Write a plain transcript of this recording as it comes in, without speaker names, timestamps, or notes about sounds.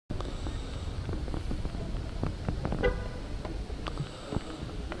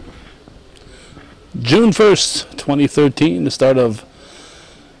June 1st, 2013, the start of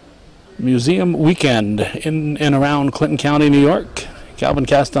Museum Weekend in and around Clinton County, New York. Calvin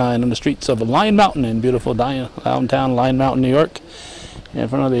Castine on the streets of Lyon Mountain in beautiful downtown Lyon Mountain, New York, in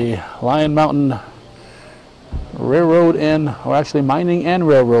front of the Lyon Mountain Railroad or actually Mining and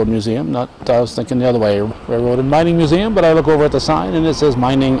Railroad Museum. I was thinking the other way, Railroad and Mining Museum, but I look over at the sign and it says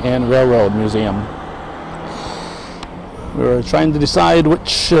Mining and Railroad Museum. We were trying to decide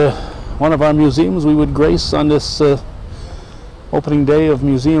which one of our museums we would grace on this opening day of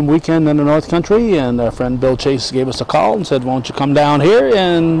Museum Weekend in the North Country, and our friend Bill Chase gave us a call and said, won't you come down here?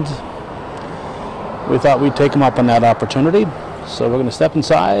 And we thought we'd take him up on that opportunity. So we're going to step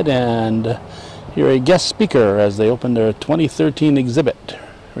inside and hear a guest speaker as they open their 2013 exhibit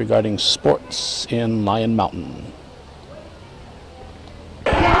regarding sports in Lyon Mountain.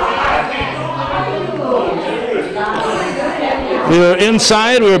 We're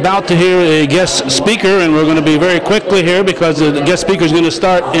inside. We're about to hear a guest speaker, and we're going to be very quickly here because the guest speaker is going to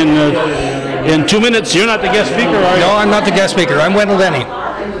start in 2 minutes. You're not the guest speaker, are you? No, I'm not the guest speaker. I'm Wendell Denny.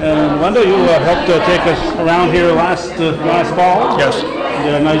 And Wendell, you helped take us around here last fall. Yes. You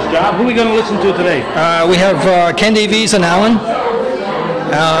did a nice job. Who are we going to listen to today? We have Ken Davies and Alan.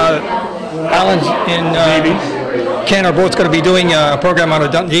 Alan and Ken are both going to be doing a program on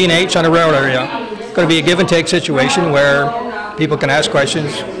a D&H on the railroad area. It's going to be a give and take situation where people can ask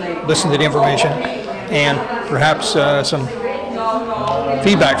questions, listen to the information, and perhaps some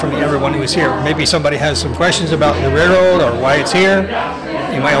feedback from everyone who is here. Maybe somebody has some questions about the railroad or why it's here.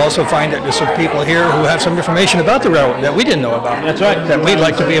 You might also find that there's some people here who have some information about the railroad that we didn't know about. That's right. That we'd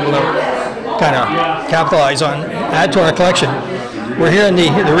like to be able to kind of capitalize on, add to our collection. We're here in the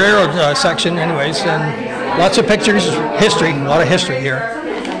railroad section anyways, and lots of pictures, history, a lot of history here.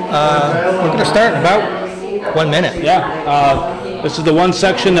 We're going to start in about 1 minute. Yeah, this is the one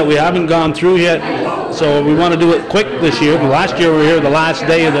section that we haven't gone through yet, so we want to do it quick this year. Last year we were here the last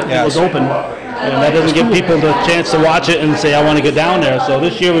day that it was open, and that doesn't give people the chance to watch it and say, I want to get down there. So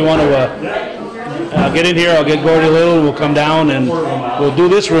this year we want to get in here. I'll get Gordy Little, we'll come down and we'll do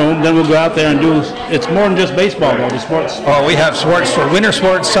this room, then we'll go out there and do, it's more than just baseball though, the sports. Oh, we have sports for winter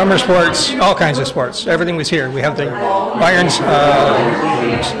sports, summer sports, all kinds of sports. Everything was here. We have the irons,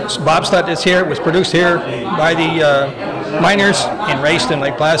 bobsled is here. It was produced here by the miners and raced in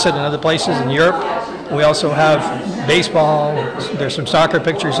Lake Placid and other places in Europe. We also have baseball. There's some soccer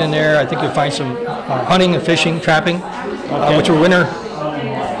pictures in there. I think you'll find some hunting and fishing, trapping, which are winter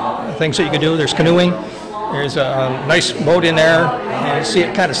things that you can do. There's canoeing. There's a nice boat in there. You see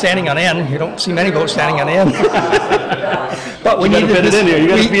it kind of standing on end. You don't see many boats standing on end. But we needed fit it in here. You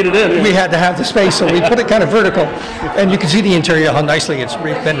got to feed it in. We had to have the space, so we put it kind of vertical. And you can see the interior, how nicely it's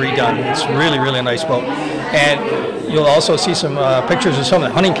been redone. It's really, really a nice boat. And you'll also see some pictures of some of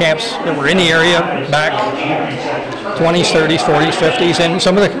the hunting camps that were in the area back 20s, 30s, 40s, 50s, and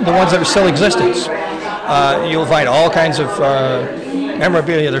some of the ones that are still existent. You'll find all kinds of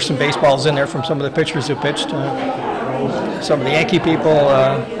memorabilia. There's some baseballs in there from some of the pitchers who pitched. Some of the Yankee people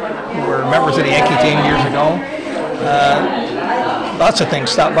who were members of the Yankee team years ago. Lots of things.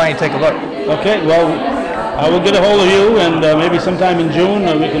 Stop by and take a look. Okay, well, I will get a hold of you, and maybe sometime in June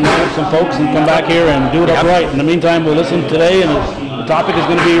we can have some folks and come back here and do it up right. In the meantime, we'll listen today, and the topic is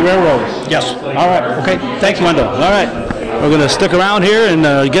going to be railroads. Yes. All right. Okay. Thanks, Wendell. All right. We're going to stick around here,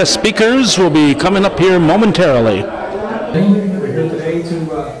 and guest speakers will be coming up here momentarily. We're here today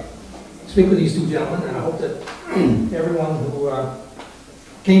to speak with these two gentlemen, and I hope that everyone who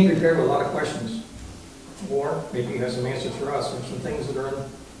came prepared with a lot of questions, or maybe you have some answers for us, or some things that are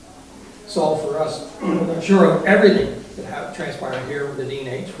solved for us. We're not sure of everything that have transpired here with the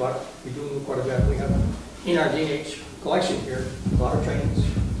D&H, but we do know quite a bit. We have in our D&H collection here a lot of trainings,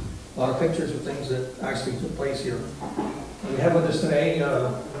 a lot of pictures of things that actually took place here. And we have with us today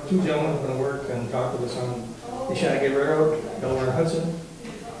two gentlemen who are going to work and talk with us on the Chattagay Railroad, Delaware and Hudson,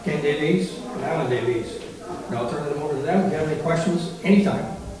 Ken Davies and Alan Davies. And I'll turn them over to them. If you have any questions, anytime,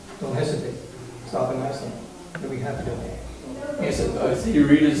 don't hesitate. Stop and ask them. We'll be happy to. Yes, I see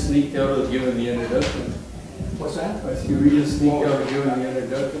Rita sneaked out of giving the introduction. what's that? I see Rita sneaked out of giving the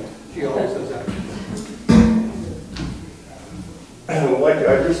introduction. She always does that.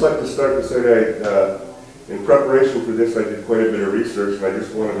 I'd just like to start to say that in preparation for this, I did quite a bit of research, and I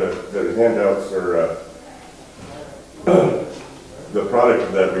just wanted the handouts or the product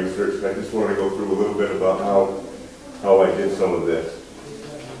of that research, and I just wanted to go through a little bit about how I did some of this.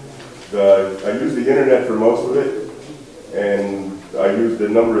 I used the internet for most of it, and I used a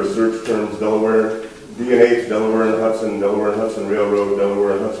number of search terms: Delaware, D&H, Delaware and Hudson Railroad,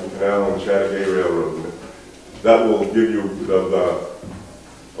 Delaware and Hudson Canal, and Chattagay Railroad. That will give you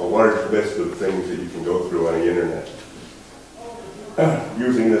a large list of things that you can go through on the internet.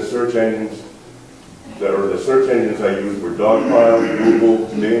 Using the search engines, the search engines I used were Dogpile, Google,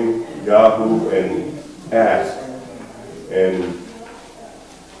 Bing, Yahoo, and Ask. And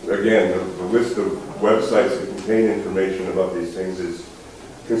again, the list of websites that contain information about these things is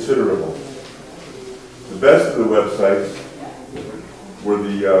considerable. The best of the websites were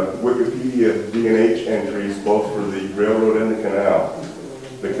the Wikipedia D&H entries, both for the railroad and the canal.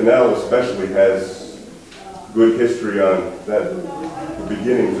 The canal especially has good history on the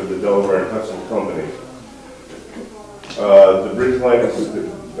beginnings of the Delaware and Hudson Company. The Bridgeline,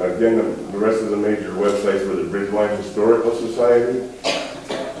 again, the rest of the major websites were the Bridgeline Historical Society,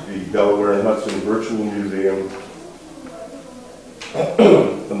 the Delaware and Hudson Virtual Museum,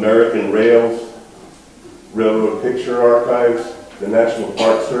 American Rails, Railroad Picture Archives, the National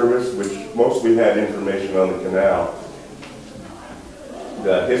Park Service, which mostly had information on the canal,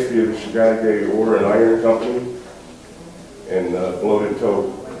 the history of the Chicago Ore and Iron Company, and Bloat and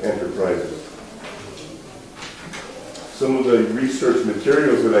Tow Enterprises. Some of the research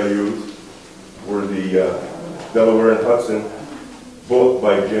materials that I used were the Delaware and Hudson book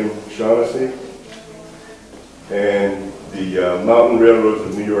by Jim Shaughnessy, and the Mountain Railroads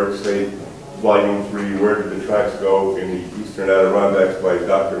of New York State, Volume 3, Where Did the Tracks Go in the Eastern Adirondacks by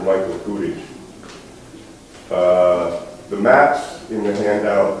Dr. Michael Kudich. The maps in the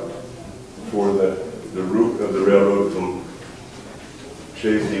handout for the route of the railroad from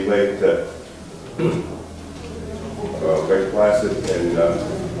Chazy Lake to Lake Placid, and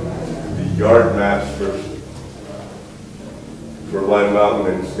the yard maps for Lyon Mountain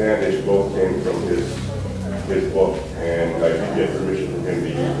and Standish both came from his book, and I did get permission from him to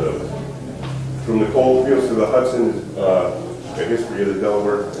use those. From the coal fields to the Hudson, the history of the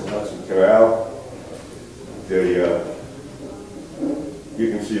Delaware and Hudson Canal. You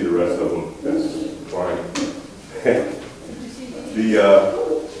can see the rest of them. That's fine.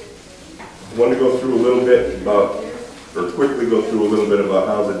 I want to go through a little bit about, or quickly go through a little bit about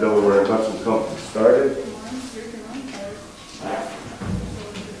how the Delaware and Hudson Company started.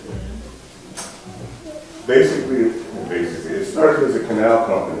 Basically, it started as a canal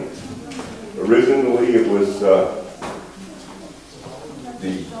company. Originally, it was the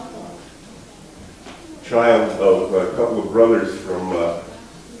child of a couple of brothers from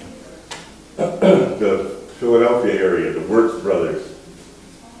the Philadelphia area, the Wirtz brothers.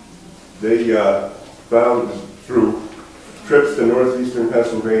 They found through trips to northeastern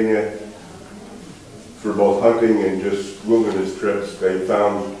Pennsylvania for both hunting and just wilderness trips, they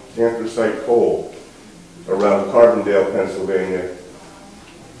found anthracite coal around Carbondale, Pennsylvania,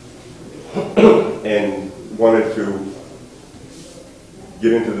 and wanted to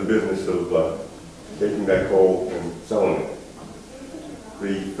get into the business of taking that coal and selling it.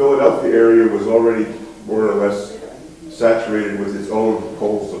 The Philadelphia area was already more or less saturated with its own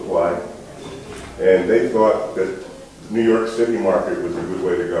coal supply, and they thought that the New York City market was a good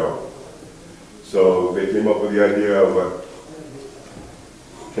way to go. So they came up with the idea of a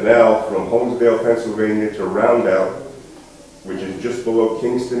canal from Holmesdale, Pennsylvania to Roundout, which is just below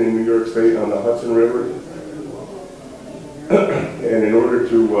Kingston in New York State on the Hudson River. And in order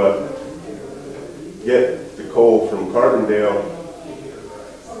to get the coal from Carbondale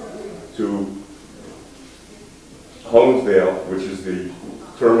to Holmesdale, which is the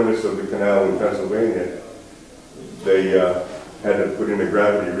terminus of the canal in Pennsylvania, they had to put in a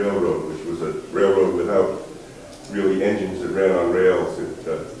gravity railroad, which was a railroad without really engines that ran on rails. It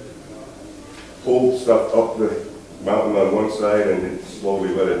pulled stuff up the mountain on one side and it slowly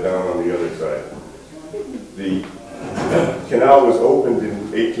let it down on the other side. The canal was opened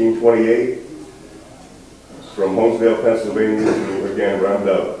in 1828 from Holmesdale, Pennsylvania to, again,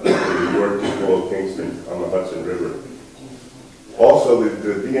 Roundup, New York, just below Kingston on the Hudson River. Also,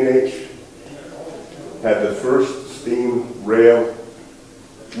 the D&H had the first steam rail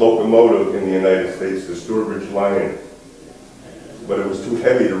locomotive in the United States, the Stourbridge Lyon. But it was too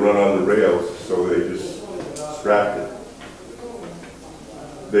heavy to run on the rails, so they just scrapped it.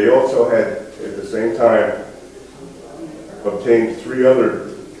 They also had, at the same time, obtained 3 other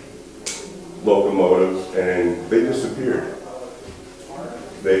locomotives, and they disappeared.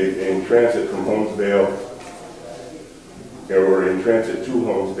 They, in transit from Holmesdale, or in transit to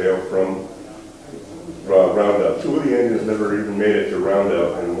Holmesdale from Roundup. 2 of the engines never even made it to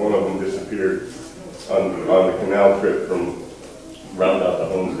Roundup, and one of them disappeared on the canal trip from Roundup to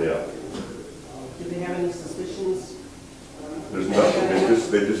Holmesdale. Did they have any suspicions? There's nothing.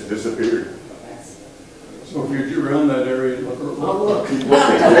 They just disappeared. So if you're around that area, look. I'll look. Keep looking. I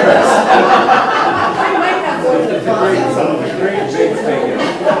might have one of the It's a great big thing.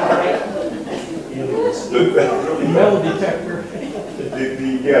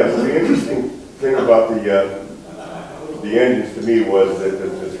 was that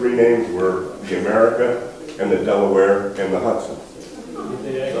the three names were the America and the Delaware and the Hudson. Did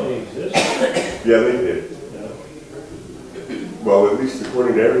they actually exist? Yeah, they did. Well, at least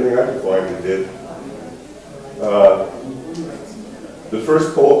according to everything I could find, it did. The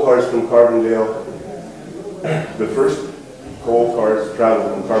first coal cars from Carbondale, the first coal cars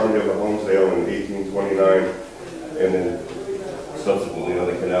traveled from Carbondale to Holmesdale in 1829, and then subsequently on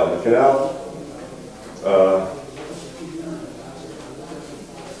the canal. The canal,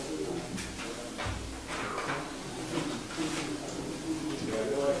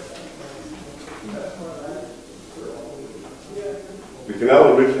 the canal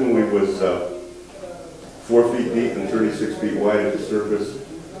originally was 4 feet deep and 36 feet wide at the surface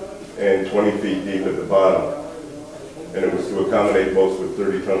and 20 feet deep at the bottom. And it was to accommodate boats with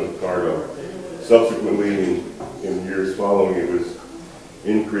 30 tons of cargo. Subsequently, in years following, it was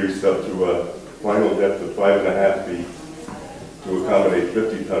increased up to a final depth of 5.5 feet to accommodate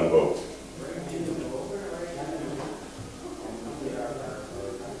 50-ton boats.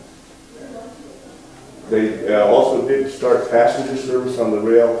 They also did start passenger service on the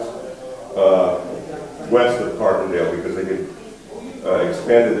rails west of Carbondale because they had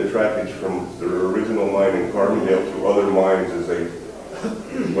expanded the trackage from their original mine in Carbondale to other mines as they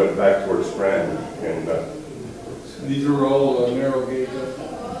went back towards Scranton. And These are all narrow gauge?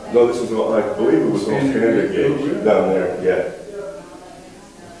 no, this is all, I believe it was all standard gauge down there, yeah.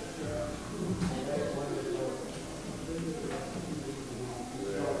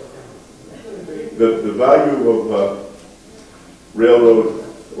 The value of railroad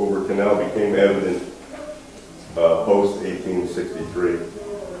over canal became evident post-1863,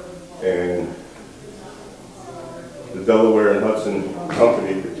 and the Delaware and Hudson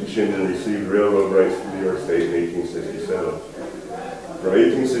Company petitioned and received railroad rights from New York State in 1867. From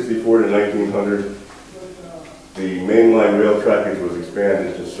 1864 to 1900, the mainline rail trackage was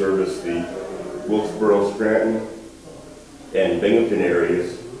expanded to service the Wilkesboro, Scranton, and Binghamton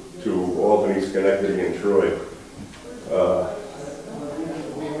areas to Albany, Schenectady, and Troy,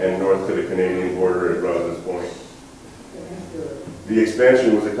 and north to the Canadian border at Rouse's Point. The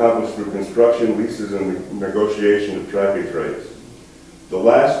expansion was accomplished through construction, leases, and the negotiation of trackage rights. The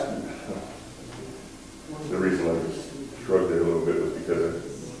reason I just shrugged it a little bit was because of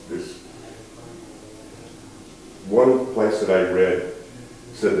this. One place that I read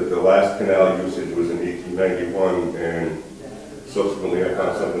said that the last canal usage was in 1891, and subsequently I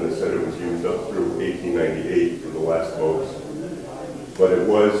found something that said it was used up through 1898 for the last boats. But it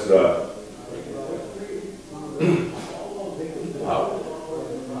was, wow.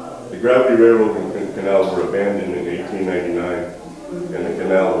 The gravity railroad and canal were abandoned in 1899, and the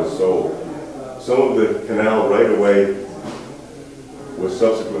canal was sold. Some of the canal right-of-way was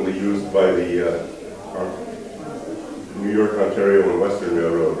subsequently used by the New York, Ontario, and Western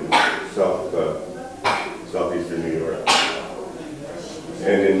Railroad in southeastern New York.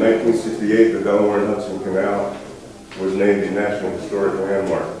 And in 1968, the Delaware and Hudson Canal was named a National Historic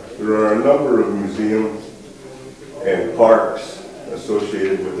Landmark. There are a number of museums and parks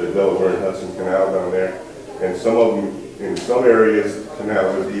associated with the Delaware and Hudson Canal down there, and some of them, in some areas, the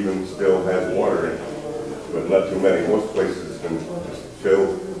canal even still has water in it, but not too many. Most places it's been just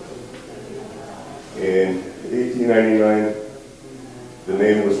filled. In 1899, the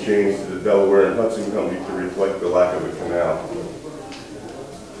name was changed to the Delaware and Hudson Company to reflect the lack of a canal.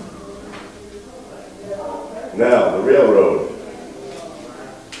 Now, the railroad.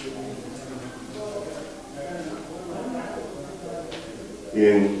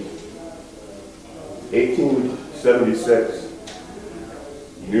 In 1876,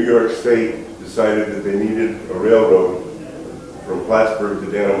 New York State decided that they needed a railroad from Plattsburgh to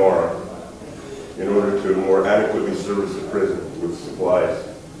Dannemora in order to more adequately service the prison with supplies.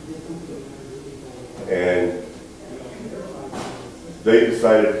 And they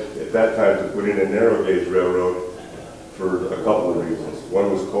decided at that time to put in a narrow gauge railroad for a couple of reasons.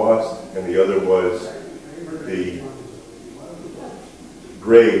 One was cost, and the other was the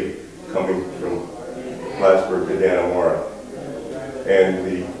grade coming from Plattsburgh to Dannemora, and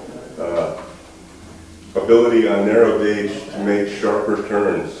the ability on narrow gauge to make sharper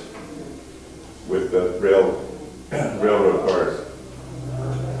turns with the railroad cars.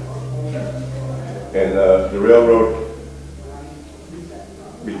 And the railroad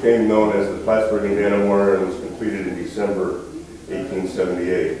became known as the Plattsburgh and Dannemora and was completed in December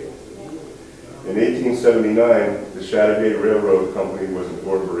 1878. In 1879, the Chattagay Railroad Company was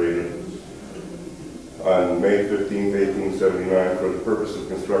incorporated on May 15, 1879 for the purpose of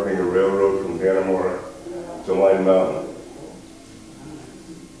constructing a railroad from Dannemora to Lyon Mountain.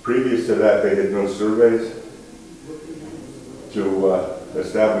 Previous to that, they had done surveys to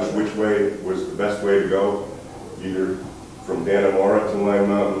establish which way was the best way to go, either from Dannemora to Lyon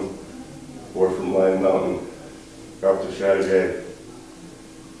Mountain or from Lyon Mountain out to Chateauguay.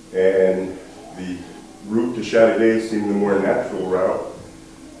 And the route to Chateauguay seemed the more natural route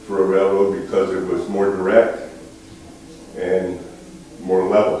for a railroad because it was more direct and more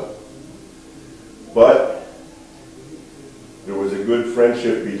level. But there was a good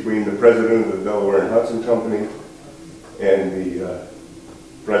friendship between the president of the Delaware and Hudson Company and the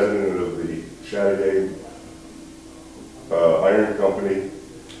president of the Chateauguay Iron Company.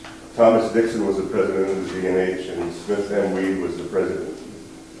 Thomas Dixon was the president of the D&H, and Smith M. Weed was the president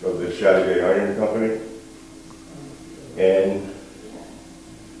of the Chateauguay Iron Company. And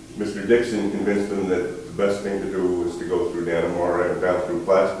Mr. Dixon convinced them that the best thing to do was to go through Dannemora and down through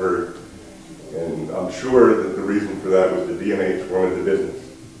Plattsburgh. And I'm sure that the reason for that was the D&H wanted the business.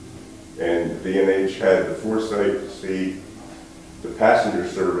 And D&H had the foresight to see the passenger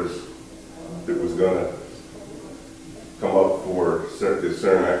service that was going to come up for the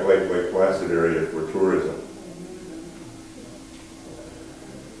Saranac Lake, Lake Placid area for tourism.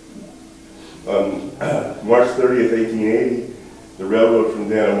 On March 30th, 1880, the railroad from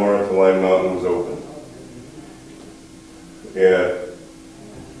Dannemora to Lyon Mountain was open. And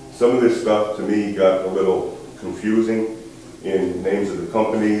some of this stuff to me got a little confusing in names of the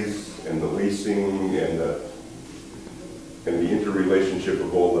companies and the leasing and the interrelationship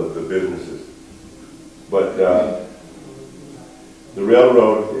of all of the businesses. But the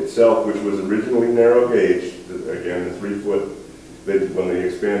railroad itself, which was originally narrow gauge, again the 3 foot, when they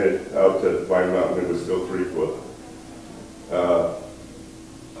expanded out to Lyon Mountain, it was still 3 foot,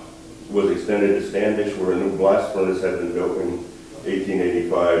 was extended to Standish, where a new blast furnace had been built in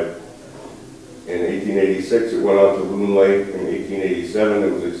 1885. In 1886, it went on to Loon Lake. In 1887,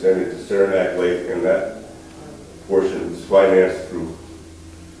 it was extended to Saranac Lake, and that portion was financed through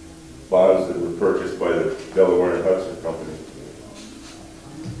bonds that were purchased by the Delaware and Hudson Company.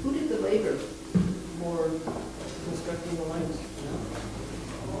 Who did the labor for constructing the lines?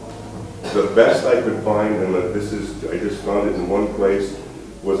 The best I could find, and I just found it in one place,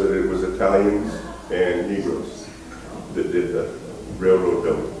 was that it was Italians and Negroes that did the railroad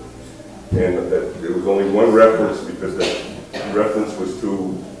building. And that there was only one reference, because the reference was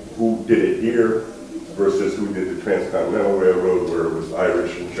to who did it here versus who did the Transcontinental Railroad, where it was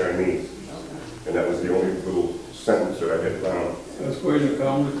Irish and Chinese. And that was the only little sentence that I had found. That's where you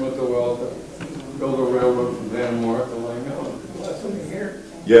come with the well to build a railroad from Dannemora to Lyon Mountain. That's what you hear.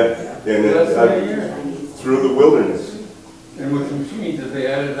 Yeah, and then through the wilderness. And with the machines that they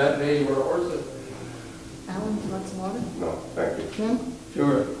added that day were horses. Alan, do you want some water? No, thank you. Kim?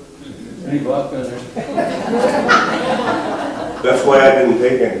 Sure. Any vodka in there? That's why I didn't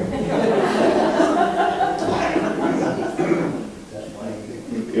take any.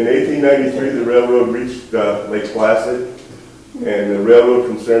 In 1893, the railroad reached Lake Placid, and the railroad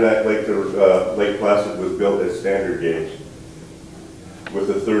from Saranac Lake to Lake Placid was built as standard gauge, with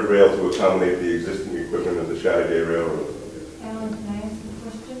a third rail to accommodate the existing equipment of the Chateauguay Railroad. Alan, can I ask a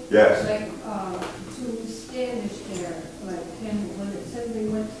question? Yes. Like, to Standish there, like, when it said they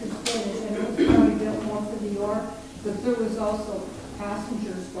went to Standish, and it was probably built more for the York, but there was also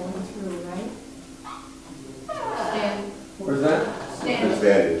passengers going through, right? Where's that? Standish.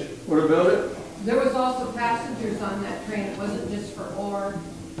 Standard. What about it? There was also passengers on that train, it wasn't just for ore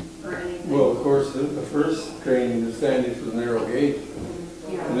or anything. Well, of course, the first train to Standish was narrow gauge.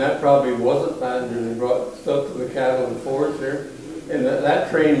 Yeah. And that probably wasn't passenger. They brought stuff to the cattle and forage there. And that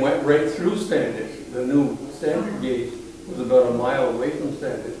train went right through Standish. The new standard gauge was about a mile away from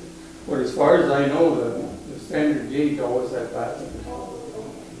Standish. But as far as I know, the standard gauge always had passengers.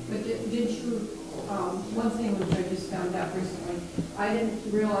 But did you, one thing which I just found out recently, I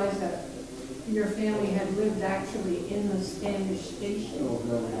didn't realize that your family had lived actually in the Standish station. Oh,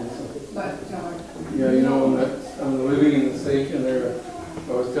 no, But, yeah, you know, I'm living in the station there.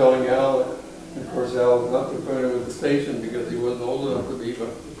 I was telling Al, of course Al was not too familiar with the station because he wasn't old enough to be, but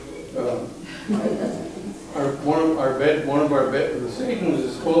one of our bed, the station was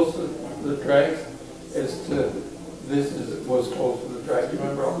as close to the tracks as to was close to the tracks. You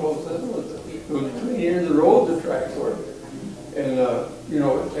remember how close that was? It was between here and the road the tracks were. And you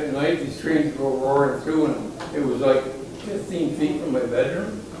know, at night these trains go roaring through, and it was like 15 feet from my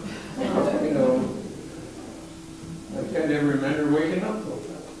bedroom. You know, I can't ever remember waking up though.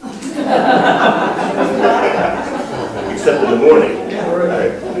 Except in the morning. Yeah,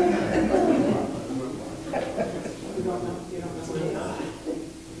 right.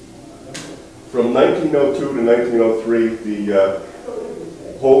 From 1902 to 1903, the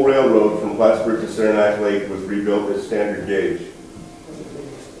whole railroad from Plattsburgh to Saranac Lake was rebuilt as standard gauge.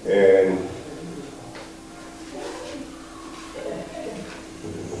 And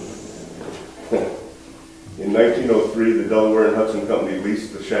in 1903, the Delaware and Hudson Company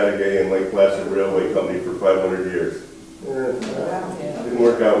leased the Chateauguay and Lake Placid Railway Company for 500 years. Didn't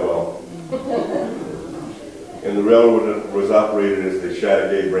work out well. And the railroad was operated as the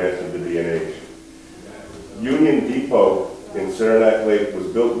Chateauguay branch of the D&H. Union Depot in Saranac Lake was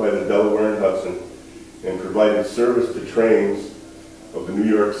built by the Delaware and Hudson and provided service to trains of the New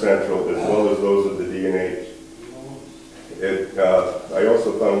York Central as well as those of the D&H. I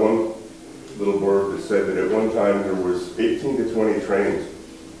also found one little blurb that said that at one time there was 18 to 20 trains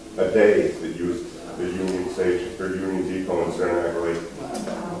a day that used the Union Station or Union Depot in Saranac Lake,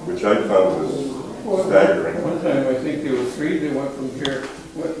 which I found was staggering. One time I think there was 3 that went from here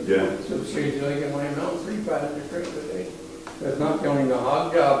Yeah. to the Shady Lake and Lyon Mountain, 3 passenger trains a day. That's not counting the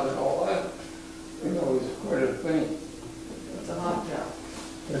hog jobs and all that. You know, it's quite a thing. It's a hot job.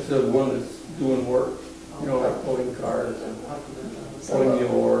 That's the one that's doing work, you know, like pulling cars and pulling the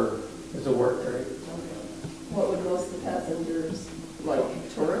ore. It's a work trade. What would most of the passengers, like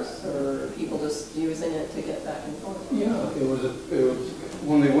tourists or people just using it to get back and forth? Yeah, it was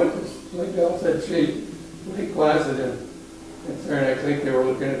when they went to, like Al said, Lake Placid and Saranac Lake, they were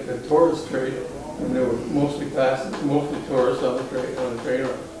looking at the tourist trade, and there were mostly tourists on the train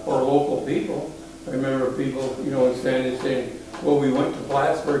or local people. I remember people, you know, standing saying, well, we went to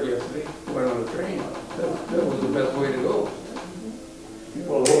Plattsburgh yesterday, went on the train. That was the best way to go.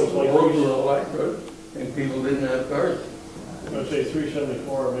 Well, it was like, The roads were all like good, and people didn't have cars. I'd say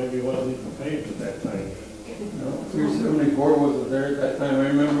 374 maybe wasn't even paved at that time. No, 374 wasn't there at that time. I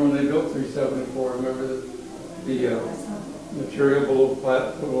remember when they built 374. I remember the material below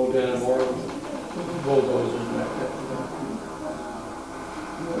Danamore was bulldozers and that type of thing.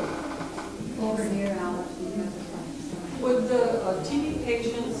 Over here, Alex, you have a question. Would the TB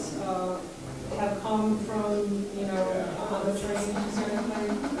patients have come from, you know, on the train to Saranac?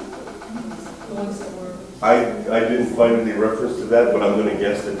 The ones that were... I didn't find any reference to that, but I'm going to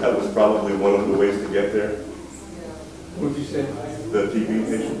guess that that was probably one of the ways to get there. What'd you say? The TB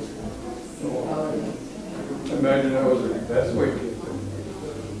patients. I imagine that was the best way to get them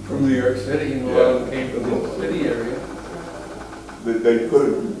from New York City, and a lot of them came from the city area. They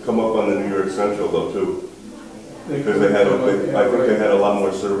could have come up on the New York Central though too, because they had, I think they had a lot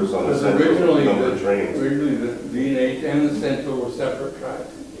more service on the Central number of trains. Originally, the D&H and the Central were separate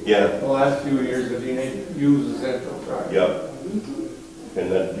tracks. Yeah. The last few years, the D&H used the Central track. Yep.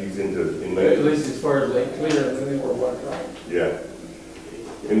 And that leads into At least as far as Lake Clear, they were one track. Yeah.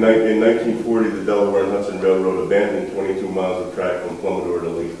 In 1940, the Delaware and Hudson Railroad abandoned 22 miles of track from Plummador to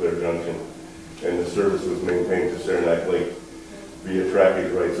Lake Clear Junction, and the service was maintained to Saranac Lake via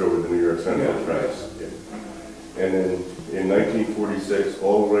trackage rights over the New York Central tracks. Yeah. And then in 1946,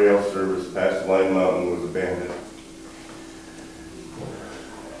 all rail service past Lyon Mountain was abandoned.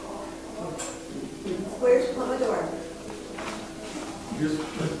 Where's Plummador?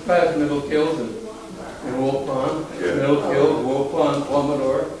 Just past Middle Kills and Wolf Pond. Yeah. Middle Kills, Wolf Pond,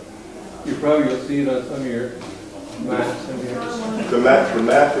 Plummador. You probably will see it on some of your maps in here. The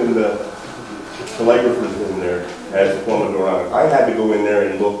map in the telegrapher's in there has Plummador on it. I had to go in there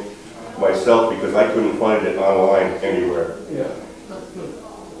and look myself because I couldn't find it online anywhere. Yeah.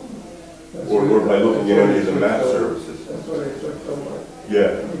 Or by looking at any of the map services. That's what I took somewhere.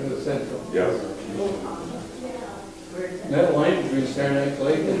 Yeah. In the Central. Yeah. That line between Saranac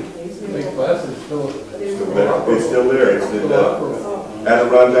Lake and Lake Placid is still. It's still there. It's the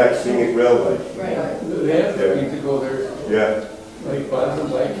Adirondack Scenic Railway. Right. They have to need to go there. Yeah. Lake Placid,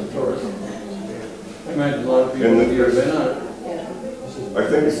 like the tourists. I imagine a lot of people And have there's- been on it. I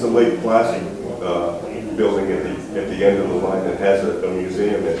think it's the Lake Placid building at the end of the line that has a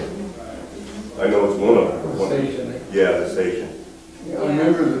museum in it. I know it's one of them. The station. Yeah, the station. Yeah, I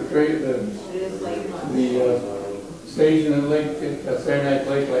remember the station in Lake, Saranac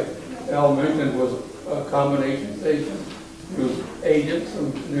Lake, like Al mentioned, was a combination station. There was agents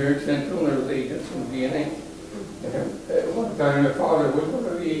from New York Central, and there was agents from D&H. And at one time, my father was one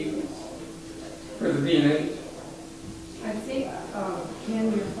of the agents for the D&H. I think,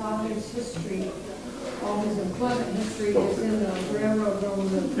 Ken, your father's history, all his employment history is in the railroad on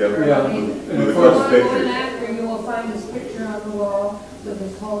the. Yeah. And of If you course, want to go in after, you will find his picture on the wall with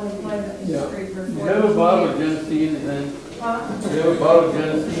his whole employment yeah. history for 40 You have a bottle of years. Genesee in his hand? Huh? You have a bottle of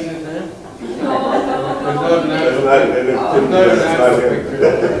Genesee in his hand? No, no, It's no. not an It's actual not- picture. and it- It's not an it's not actual him.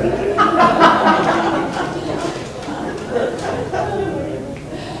 picture.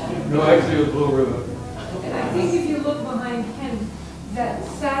 No, actually, it was Blue Ribbon. And I think if you look behind Ken, that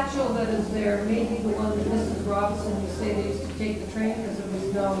satchel that is there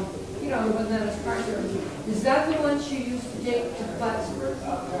you know, it wasn't that much pressure. Is that the one she used to take to Plattsburgh?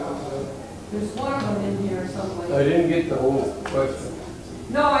 There's one of them in here someplace. I didn't get the whole question.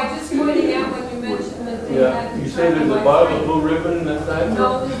 No, I just pointed out when you mentioned that they Yeah, had. you say there's a bottle of blue ribbon that's that?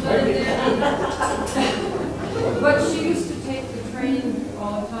 No, there's none of that. But she used to take the train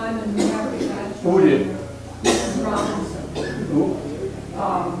all the time and we have to catch. Who did? Mrs. Robinson. Who?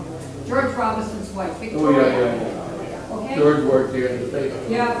 George Robinson's wife, Oh, Victoria. yeah. Okay? George worked here in the state.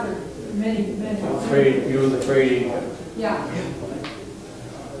 Yeah, for many, many. Trade, you was a trade agent. Yeah.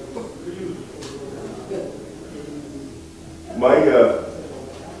 My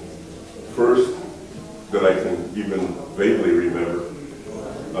first, that I can even vaguely remember,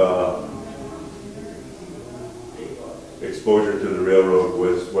 exposure to the railroad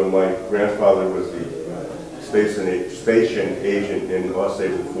was when my grandfather was the station agent in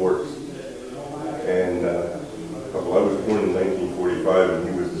Osage Forks. And well, I was born in 1945 and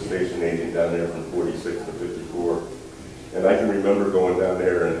he was the station agent down there from 46 to 54. And I can remember going down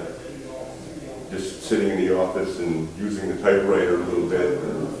there and just sitting in the office and using the typewriter a little bit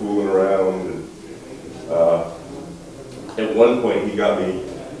and fooling around. And at one point he got me,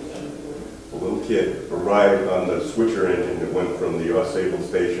 a little kid, a ride on the switcher engine that went from the Osage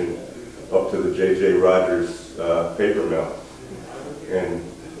station up to the J.J. Rogers paper mill. And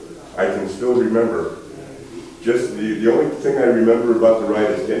I can still remember, just the only thing I remember about the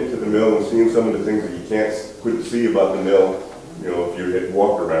ride is getting to the mill and seeing some of the things that you couldn't see about the mill, you know, if you had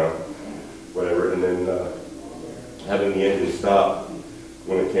walked around, whatever, and then having the engine stop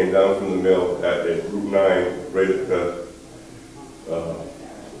when it came down from the mill at Route 9, right at the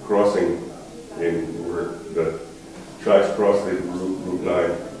crossing in where the tracks crossed the Route 9,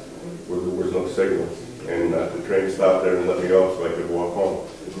 where there was no signals. And the train stopped there and let me off so I could walk home.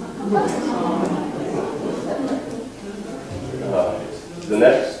 The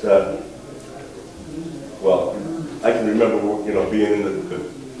next, well, I can remember, you know, being in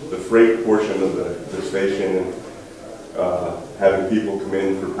the freight portion of the station and having people come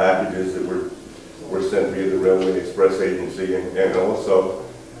in for packages that were sent via the Railway Express Agency, and also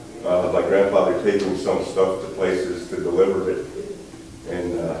my grandfather taking some stuff to places to deliver it.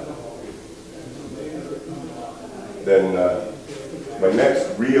 And then my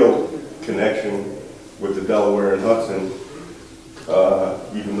next real connection with the Delaware and Hudson,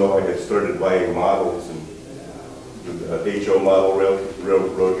 even though I had started buying models and the HO model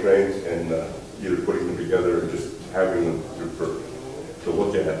railroad trains and either putting them together or just having them to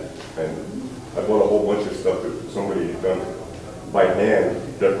look at. And I bought a whole bunch of stuff that somebody had done by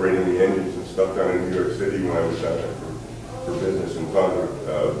hand, decorating the engines and stuff down in New York City when I was down there for business, and found a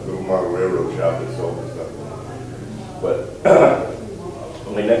little model railroad shop that sold this stuff. But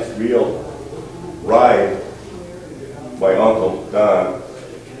my next real ride, my uncle, Don,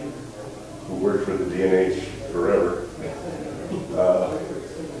 who worked for the D&H forever,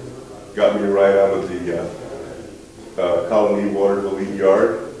 got me a ride out of the Colony Waterville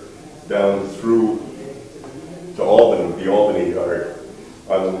Yard down through to Albany, the Albany Yard,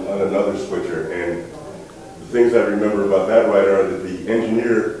 on another switcher. And the things I remember about that ride are that the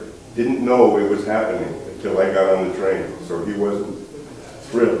engineer didn't know it was happening until I got on the train, so he wasn't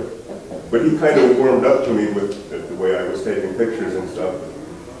thrilled. But he kind of warmed up to me with the way I was taking pictures and stuff.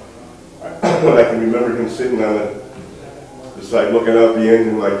 I can remember him sitting on the side looking out the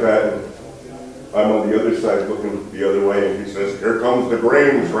engine like that, and I'm on the other side looking the other way, and he says, "Here comes the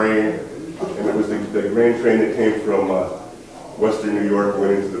grain train." And it was the grain train that came from western New York,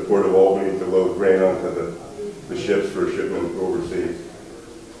 went into the port of Albany to load grain onto the ships for shipment overseas.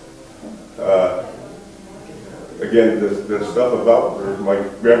 Again, the stuff about my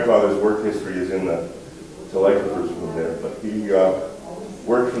grandfather's work history is in the telegraphers room there, but he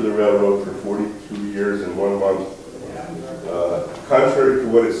worked for the railroad for 42 years and 1 month. Contrary to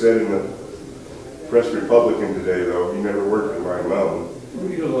what it said in the Press Republican today, though, he never worked in Lyon Mountain. Who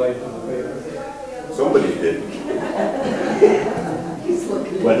utilized the paper? Somebody did.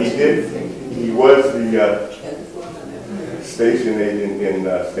 But he did. He was the station agent in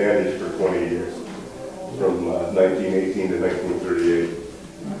Standish for 20 years, from 1918 to 1938.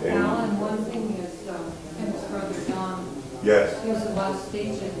 Alan, one thing is, Tim's brother Don, Yes. he was the last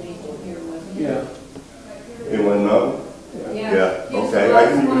station agent here, wasn't he? Yeah. In Lynn Mountain? Yeah. He was the Okay, I last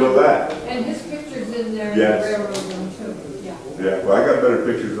didn't even know one. that. And his picture's in there in Yes. the railroad room too, yeah. Yeah, well, I got better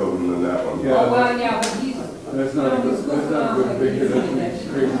pictures of him than that one. Yeah. Oh, well, yeah, but he's, That's not a good, that's not a good picture, that's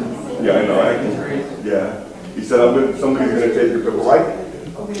crazy. Yeah, I know, I can, yeah. He said, somebody's gonna take your picture. Well,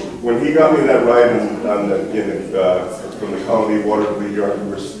 when he got me that ride from the Colony Waterville Yard, we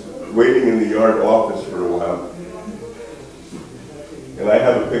were waiting in the yard office for a while. And I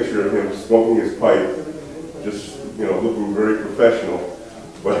have a picture of him smoking his pipe, just, you know, looking very professional.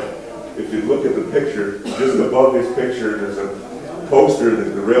 But if you look at the picture, just above his picture, there's a poster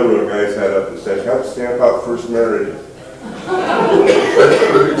that the railroad guys had up that said, "Help stamp out first marriage."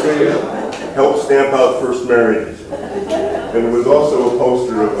 Help stamp out first marriage. And there was also a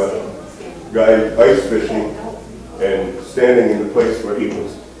poster of a guy ice fishing and standing in the place where he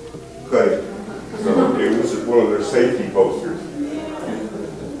was cutting. So it was one of their safety posters.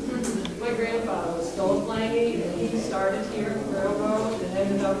 My grandfather was Philip Lange, and he started here at the railroad and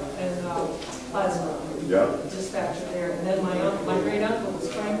ended up in Plasma. Yeah. Dispatcher there. And then my great uncle was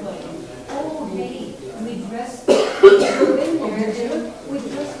Frank Lange. Oh, hey, we dressed, we were in there, we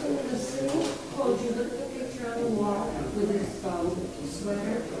dressed in the same clothes. You look at the picture on the wall with his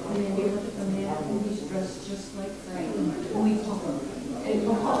sweater, and then you look at the man, and he's dressed just like Frank. We call him.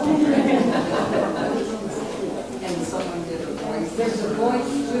 And someone did a voice. There's a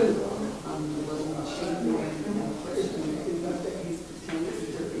voice too. On the little machine there, and question, he's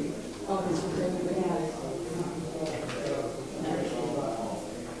pretending to be. Oh, it's really bad.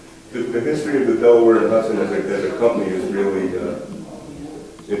 The history of the Delaware and Hudson as a company is really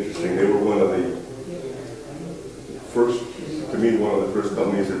interesting. They were one of the first, to me, one of the first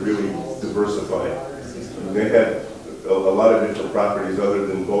companies that really diversified. They had a lot of different properties other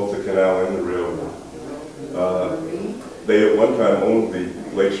than both the canal and the railroad. They at one time owned the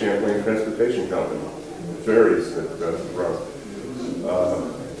Lake Champlain Transportation Company, ferries that run.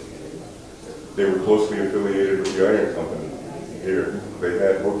 They were closely affiliated with the Iron Company here. They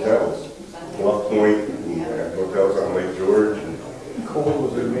had hotels, Bluff Point, and hotels on Lake George. And Coal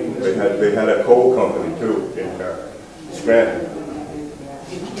was their main. they had a coal company too in Scranton.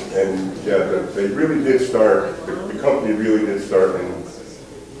 And yeah, they really did start. The company really did start in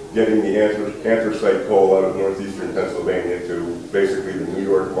getting the anthracite coal out of northeastern Pennsylvania to basically the New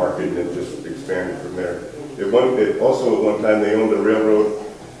York market, and it just expanded from there. Also at one time they owned a railroad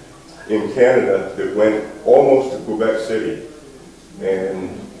in Canada that went almost to Quebec City, and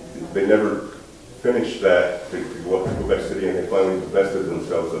they never finished that to go up to Quebec City, and they finally divested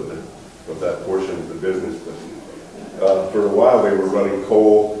themselves of that portion of the business. But for a while they were running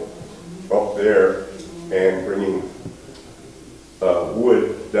coal up there and bringing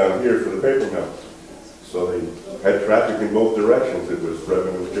wood down here for the paper mills. So they had traffic in both directions. It was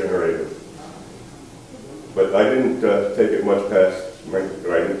revenue generated. But I didn't take it much past, I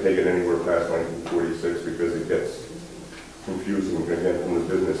didn't take it anywhere past 1946 because it gets confusing again from the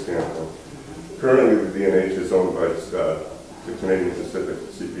business standpoint. Currently the D&H is owned by the Canadian Pacific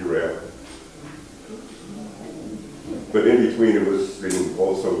CP Rail. But in between it was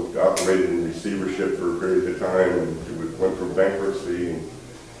also operated in receivership for a period of time, and it went through bankruptcy, and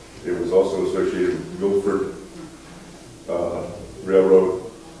it was also associated with Guilford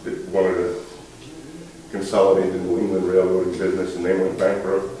Railroad that wanted to consolidate the New England railroading business, and they went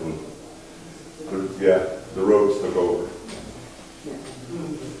bankrupt, and yeah, the roads took over.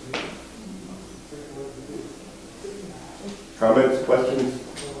 Comments, questions?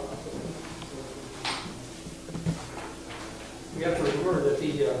 We have to remember that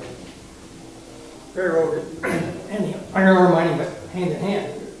the railroad and the iron ore mining went hand in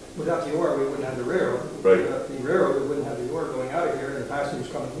hand. Without the ore, we wouldn't have the railroad. Right. Without the railroad, we wouldn't have the ore going out of here and the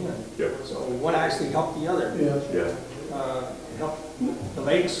passengers coming in. Yep. So one actually helped the other. Yeah. Yeah. It helped the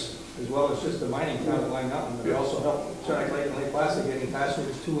lakes as well as just the mining town of Lyon Mountain. But it also helped Saranac Lake and Lake Placid getting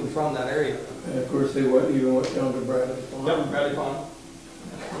passengers to and from that area. And of course, they went down to Bradley. Yep, Bradley Pond.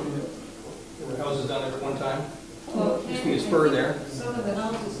 There were houses down there at one time. Well, Used to be a spur there. some of the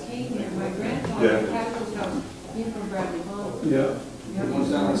houses came here. My grandfather Yeah. had his house in from Bradley Pond. Yeah, The ones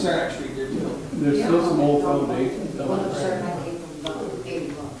down on Saranac Street there too. there's still some old foundations down One of there. them came from about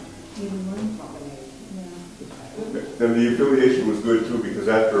 81. Then the affiliation was good too, because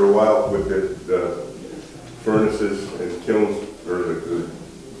after a while with the furnaces and kilns, or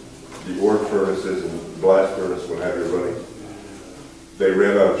the ore furnaces and blast furnace, what have you, running, they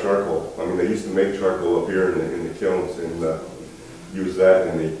ran out of charcoal. I mean, they used to make charcoal up here in the kilns and use that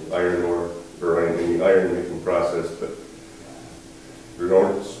in the iron ore, or in the iron making process, but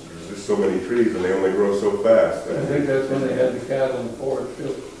there's just so many trees and they only grow so fast. I think that's when they had the cattle in the forest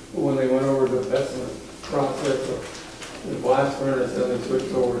too. When they went over to the Bessemer process of the blast furnace, then they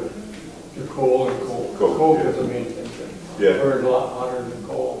switched over to coal and coal. Coal, Coal yeah. was the main thing. Yeah. Burned a lot hotter than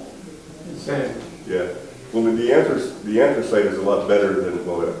coal and sand. Yeah. Well, the anthracite is a lot better than,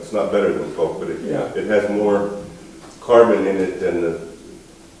 well, it's not better than coke, but it has more carbon in it than the,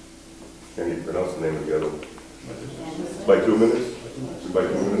 can you pronounce the name of the other one? Bituminous?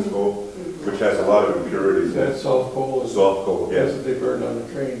 bituminous coal, which has a lot of impurities in it. That's soft coal. Soft coal, That's yes. what they burn on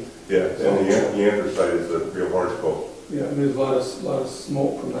the train. Yeah, and the anthracite is a real hard coal. Yeah, and there's a lot of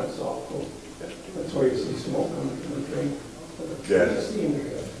smoke from that soft coal. That's why you see smoke coming from the train. Yes.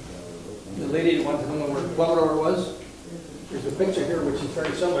 The lady that wanted to know where Plummador was, there's a picture here which is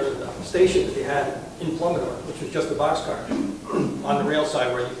very similar to the station that they had in Plummador, which was just a boxcar on the rail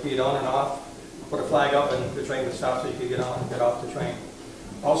side where you could get on and off, put a flag up and the train would stop so you could get on and get off the train.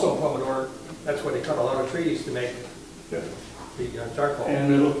 Also in Plummador, that's where they cut a lot of trees to make Yeah. the charcoal. And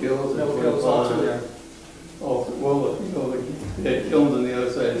Middle Kills. Middle Kills also there. Oh, well, you know, they had kilns on the other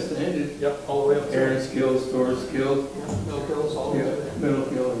side of Standard. Yep, all the way up there. Aaron's Kills, Thor's Kills. Middle Kills, all the way Yeah, there. Middle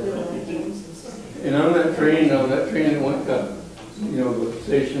Kills. And on that train that went up, you know, the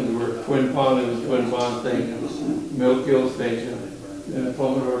stations were Twin Pond and the Twin Pond Station, Mill Kill Station, and then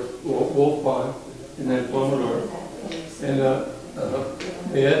Plummador, Wolf Pond, and then Plummador. And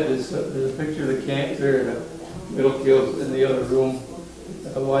they had this, there's a picture of the camp there, the Middle Kills in the other room.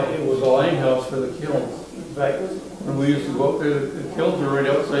 It was a line house for the kilns. In fact, when we used to go up there, the kilns were right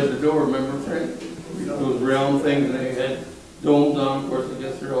outside the door, remember, Frank? Those round things, and they had domes on, of course, I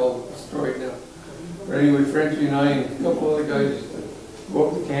guess they're all destroyed now. But anyway, Frenchie and I and a couple other guys used to go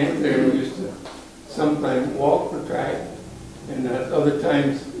up to camp there, and we used to sometimes walk the track, and other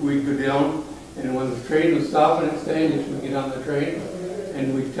times we'd go down, and when the train was stopping at Standish, we'd get on the train,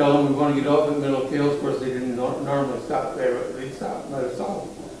 and we'd tell them we want to get off at Middle Kills. Of course, they didn't normally stop there, but they'd stop and let us off,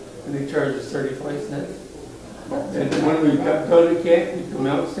 and they charged us 35 cents. And when we got done at camp, we'd come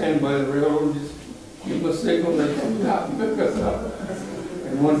out, stand by the railroad, and just give them a signal, they'd stop and pick us up.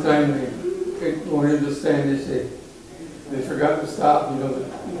 And one time, going into Standish, they forgot to stop. You know, the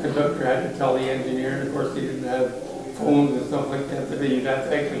conductor had to tell the engineer, and of course they didn't have phones and stuff like that today. You'd have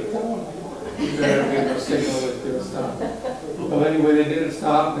to actually tell them. You'd better give them a signal that they would stop. Well, anyway, they didn't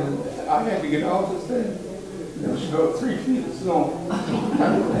stop, and I had to get off instead. There was about 3 feet of snow.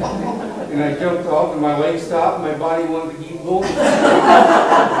 And I jumped off, and my legs stopped, and my body wanted to keep going.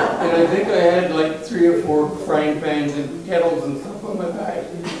 And I think I had like 3 or 4 frying pans and kettles and stuff on my back.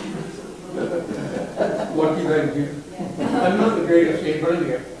 Lucky that you. I'm not in the greatest shape, but I'm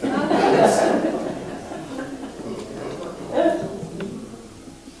here.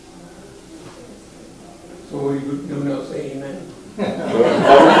 So you know, say amen. I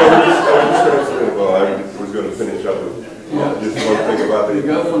was going to finish up with just one thing about You the.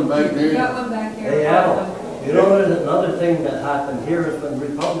 got one back You there. got one back there. Hey, Al, you know, there's another thing that happened here is when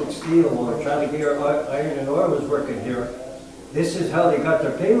Republic Steel were trying to get iron and ore was working here. This is how they got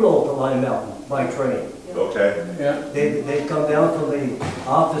their payroll to Lyon Mountain, by train. Okay. Yeah. They'd come down from the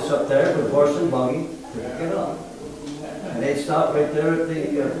office up there with horse and buggy to pick it up. And they'd stop right there at the,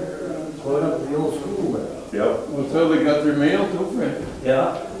 going up to the old school there. Yep. Well, so they got their mail too, friend.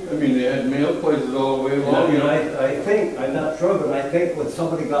 Yeah. I mean, they had mail places all the way along, you And know. I think, I'm not sure, but I think when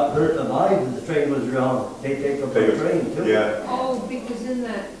somebody got hurt alive and the train was around, they take them to the train too. Yeah. Oh, because in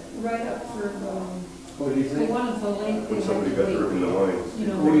that, right up for, What do you the think? one of the lake. When somebody got hurt in the lines. You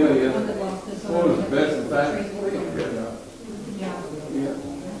know, Oh, yeah, yeah. one that lost his Oh, it was arm. best in fact. Yeah. Yeah.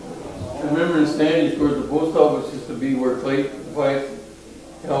 I remember in Standish, of course, the post office used to be where Clay White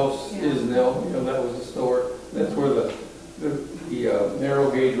House is now. You know, that was the store. That's where the narrow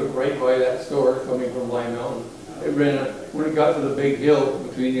gauge went right by that store coming from Lyon Mountain. It ran, when it got to the big hill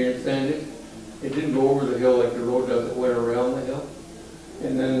between here and Standish, it didn't go over the hill like the road does. It went around the hill.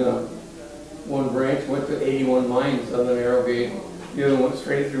 And then one branch went to 81 mines on the narrow gauge. The other went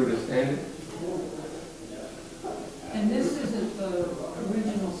straight through to Standish. And this isn't the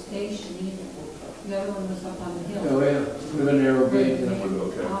original station either. The other one was up on the hill. Oh, yeah, with a narrow gauge. The Yeah. main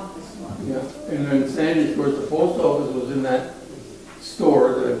Okay. office one. Yeah, and then Standish, of course, the post office was in that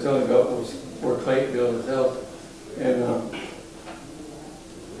store that I'm telling you about, was where Clayton built his house. And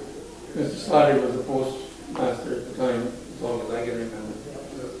Mr. Slattery was the postmaster at the time, as long as I can remember.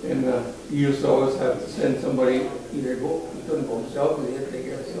 And he used to always have to send somebody, either go, he couldn't go himself, because he had to take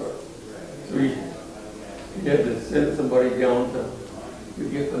care of the store. So he had to send somebody down to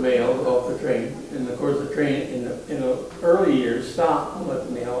get the mail off the train. And of course, the train in the early years stopped and let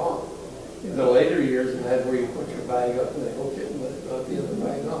the mail off. In the later years, it had where you put your bag up and they hooked it and let the other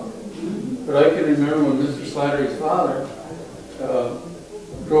bag off. But I can remember when Mr. Slattery's father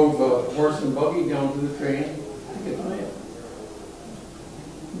drove a horse and buggy down to the train to get the mail.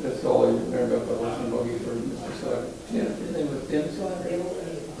 That's all I remember about the horse and buggy for Mr. Slattery. Yeah, his name was Tim Slattery.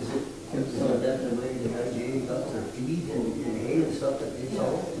 Is it, Tim isn't Slattery. that the way the IGA got their feed and hay and stuff that they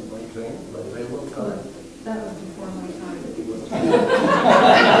sold by train, by railroad car? That was before my time.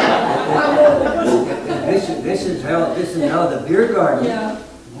 This is is how the beer garden, Yeah.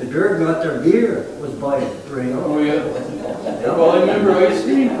 the beer got their beer was by Rayon. Oh, yeah. Well, I remember ice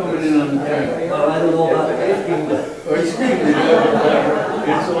cream coming in on the train. Well, I don't know about the ice cream, but Ice cream, they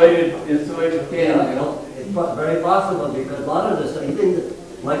have like insulated can, you know? it's very possible because a lot of this, even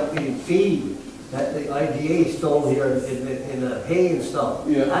like the feed that the IDA stole here in the hay and stuff,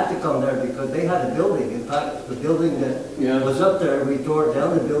 Yeah. had to come there because they had a building. In fact, the building that Yeah. was up there, we tore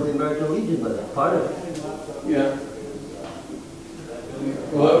down the building American Legion was a part of it. Yeah.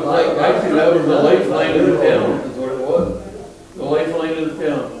 Well, actually, that was the lifeline of the town, is what it was. The lifeline of the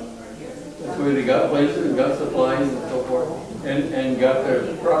town. That's where they got places and got supplies and so forth, and got their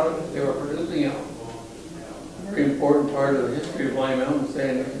product they were producing out. Very important part of the history of Lyon Mountain,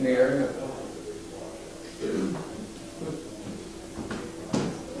 staying in the area.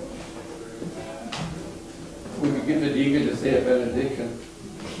 We could get the deacon to say a benediction.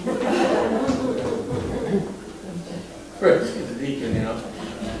 First, he's a deacon, you know.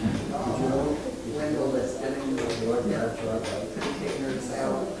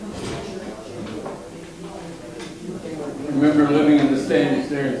 I remember living in the stands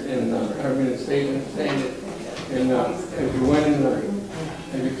there in the station, and if you went in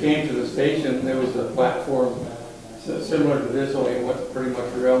and you came to the station, there was a platform similar to this, only it went pretty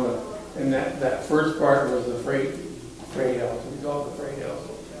much around and that first part was the freight house. We called it the freight house.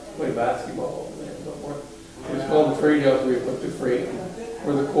 Play basketball and so forth. It was called the freight house where you put the freight,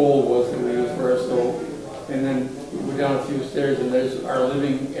 where the coal was that we used for our stove. And then you go down a few stairs and there's our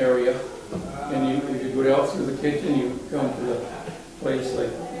living area. And if you go down through the kitchen, you come to the place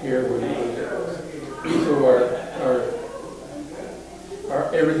like here where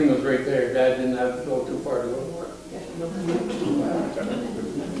our everything was right there. Dad didn't have to go too far to go to work.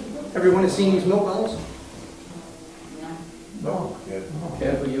 Everyone has seen these milk bottles? No. Yeah.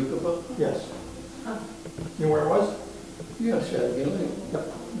 Camp Yucapa? Yes. You know where it was? Yeah, Shadowgate.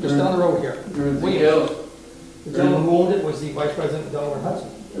 Yep. Just down the road here. During the Williams. Hills. The gentleman who owned it was the vice president of Delaware Hudson.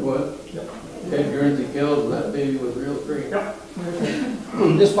 It was? Yep. Yeah, Guernsey Kills, and that baby was real free. Yep.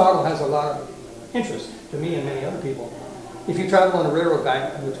 This bottle has a lot of interest to me and many other people. If you travel on a railroad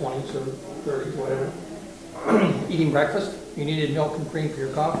back in the 20s or 30s, whatever, eating breakfast, you needed milk and cream for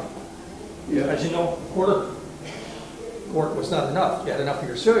your coffee. Yeah. As you know, quarter quart was not enough. You had enough for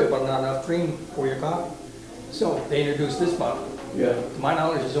your cereal, but not enough cream for your coffee. So they introduced this bottle. Yeah. To my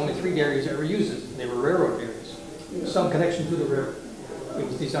knowledge, there's only 3 dairies that ever used it. They were railroad dairies. Some connection to the railroad. It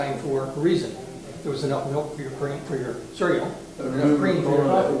was designed for a reason. There was enough milk for your cream, for your cereal, I enough remember cream for your going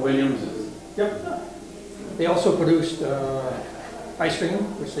to coffee. Williams. Yep. They also produced ice cream,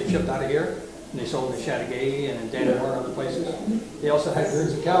 which they shipped out of here. And they sold in Chateauguay and in Dannemora and other places. They also had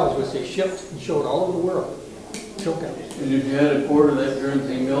Guernsey cows, which they shipped and showed all over the world. Milk cows. And if you had a quart of that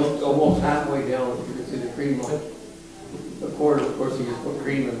Guernsey milk, almost halfway down, you could see the cream line. A quart, of course, you just put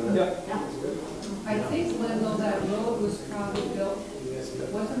cream in there. Yep. I think, Wendell, that road was probably built,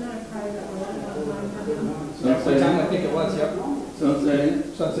 wasn't that a private road at one time? At the time, I think it was, yep.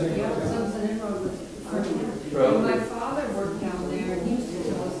 Sunset. Sunset. Yeah, Sunset Inn Road was. Probably. When my father worked down there, and he used to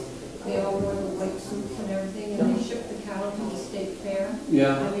tell us, they all wore the white suits and everything, and they shipped the cattle to the state fair.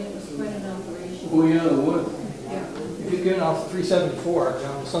 Yeah. I mean, it was quite an operation. Oh, yeah, it was. Yeah. If you get off 374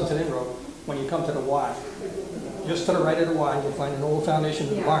 down Sunset Inn Road, when you come to the Y, just to the right of the Y, you'll find an old foundation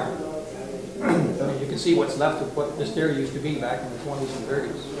of the barn. And you can see what's left of what this dairy used to be back in the 20s and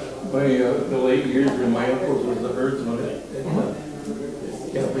 30s. By the late years when my uncles was the herdsman at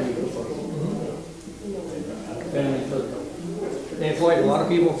Camp Yucapa. Family herdsman. They employed a lot of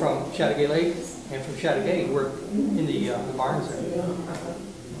people from Chateauguay Lake and from Chateauguay who worked in the barns there.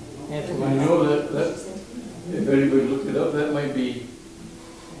 And from I know that if anybody looked it up, that might be,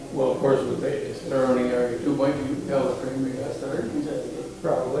 well, of course, with the surrounding area too, might be California Creamery got started in Chateauguay.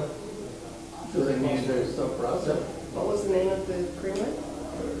 probably. So they need their stuff processed. What was the name of the creamery?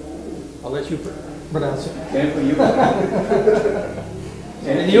 I'll let you pronounce it. Camp Yucapa.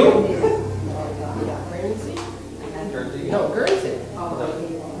 And you? Guernsey? Guernsey. No, Guernsey.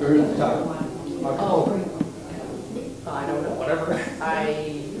 Guernsey. Oh. I don't know. Whatever.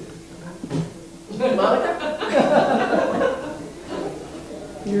 Monica?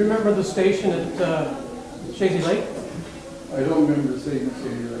 You remember the station at Shazy Lake? I don't remember seeing the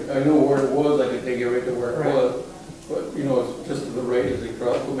city. Like, I know where it was, I could take you right to where it Right. was. But, you know, it's just to the right as they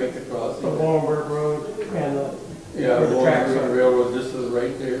cross, go make the crossing. The Wallenberg Road and Yeah, where the Walnut tracks Creek are. Railroad, just to the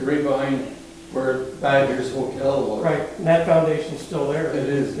right there, right behind where Badger's Hotel was. right, and that foundation's still there. It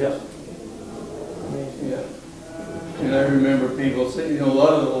is, Yeah. Amazing. Yeah. And I remember people saying, you know, a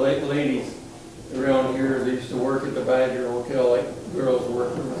lot of the ladies around here, they used to work at the Badger Hotel, like girls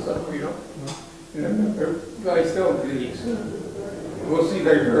worked and stuff, you know. And I remember guys telling me, go see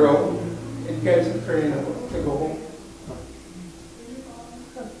their girl and catch the train to go home.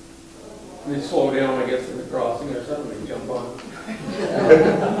 They slow down, I guess, in the crossing or something, they jump on.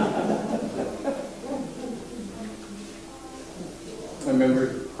 I remember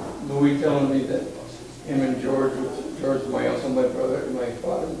Louis telling me that him and George, my uncle, my brother, my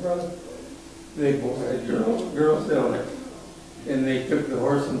father's brother, they both had girls down there. And they took the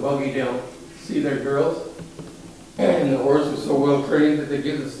horse and buggy down to see their girls. And the horse was so well trained that they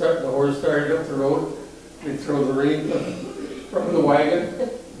get the start. The horse started up the road. They throw the reins from the wagon,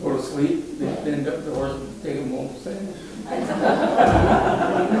 go to sleep. They end up the horse and take them home.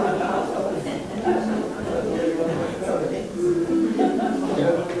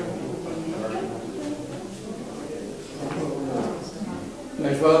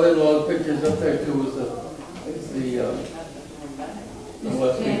 My father-in-law's pictures up there too was the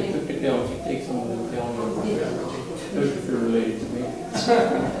left took it down. She takes some of them down. If they're related to me.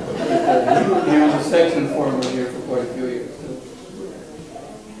 He was a section foreman here for quite a few years.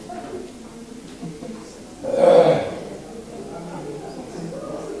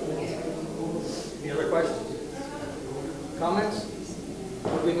 Any other questions? Comments?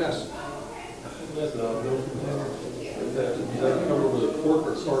 What did we miss? Yes, is that covered with a cork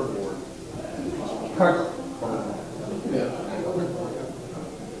or cardboard? Cardboard. Yeah.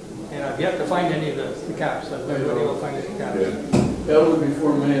 And I've yet to find any of the caps. I've never been able to find any caps. That was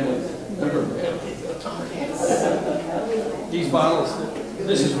before Manly's. Remember Manly's? These bottles,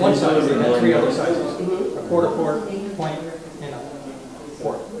 this is one size, they have 3 other sizes. A quarter quart, pint, and a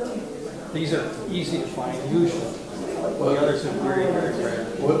quart. These are easy to find usually. The others are very, very rare.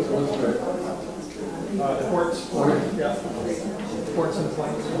 What's rare? The quarts. Yeah. Quarts and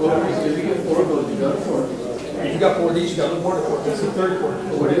pints. Well, if you get 4 of those, you got 4. If you got 4 of these, you got a quarter quart. This is a third quart.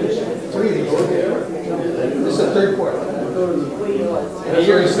 What is it? 3 of these. This is a third quart. And the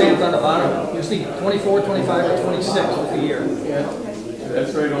year is stamped on the bottom. You see 24, 25, or 26 was the year. Yeah.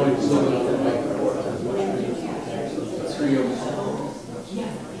 That's right, only 2 of them can make the 4. 3 of them.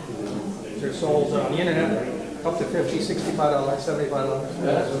 They're sold on the internet up to $50, $65, $75.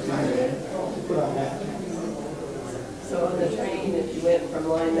 That's what you Put on that. So on the train, if you went from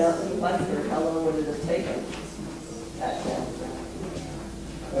Lyon Mountain to Plattsburgh, how long would it have taken?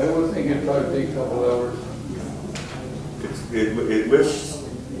 I would think it'd probably take a couple hours. It lists,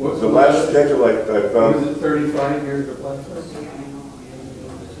 the last schedule I found. Was it 35 years to Plattsburgh?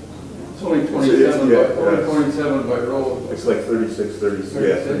 It's only 27, only 27 by road. It's like 36,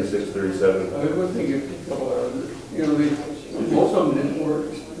 37. I would think it'd take a couple hours. You know, most of them didn't work.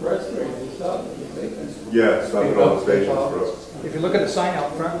 The rest they stopped at the stations. Yeah, stopping all the stations for us. If you look at the sign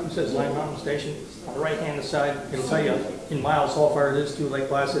out front, it says Lyon Mountain Station. On the right-hand side, it'll tell you in miles how far it is to Lake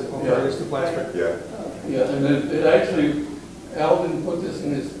Placid, how far it is to Plattsburgh. Yeah. Yeah, and it actually, Al didn't put this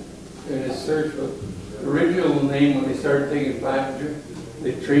in his search, but the original name when they started taking passengers,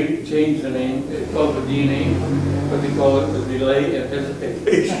 they changed the name. It's called the DNA, but they call it the delay and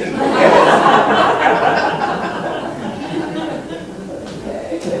hesitation.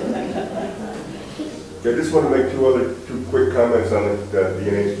 I just want to make two quick comments on the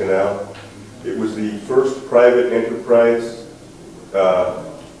D&H Canal. It was the first private enterprise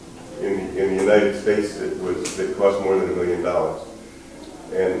in the United States that cost more than $1 million.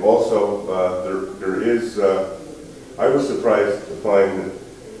 And also, there is, I was surprised to find that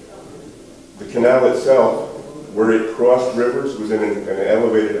the canal itself, where it crossed rivers, was in an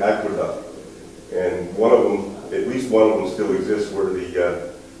elevated aqueduct. And one of them, at least one of them still exists, where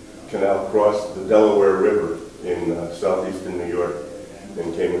the canal crossed the Delaware River in southeastern New York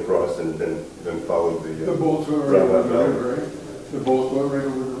and came across and then followed the boats went right over the river, right? The boats went right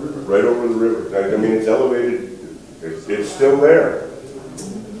over the river. Right over the river. I mean, it's elevated. It's still there.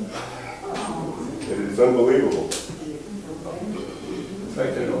 It is unbelievable. In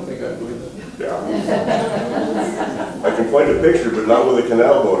fact, I don't think I believe it. Yeah. I can find a picture, but not with a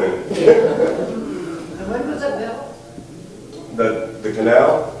canal boat in it. And when was it built? The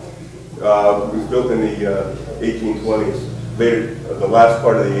canal was built in the 1820s. The last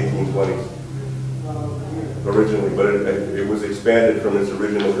part of the 1820s originally, but it was expanded from its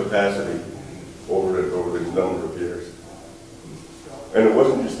original capacity over the number of years. And it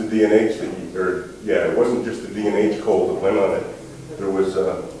wasn't just the D&H it wasn't just the D&H coal that went on it. There was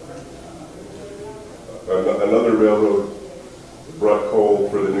another railroad brought coal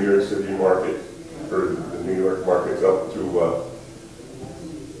for the New York City market, for the New York markets up to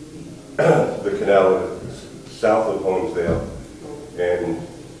the canal south of Holmesdale, and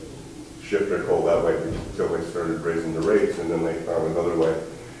shipped their coal that way until they started raising the rates, and then they found another way.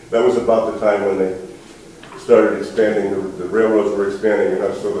 that was about the time when they started expanding, the railroads were expanding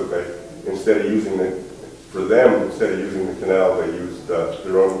enough so that they, instead of using the canal, they used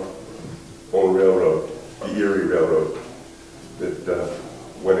their own railroad, the Erie Railroad, that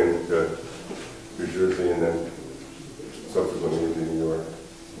went into New Jersey and then subsequently into New York.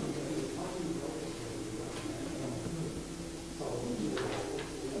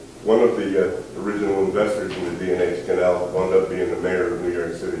 One of the original investors in the D&H Canal wound up being the mayor of New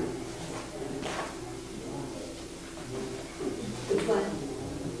York City. Which one?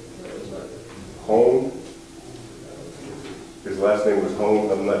 Hone. His last name was Hone.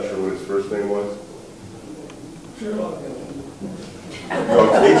 I'm not sure what his first name was. Sherlock.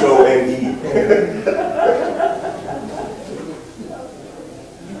 No, it's H-O-N-E.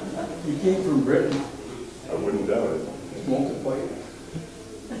 He came from Britain. I wouldn't doubt it. Smoked a pipe.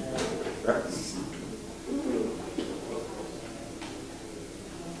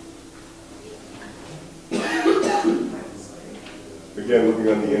 Again, looking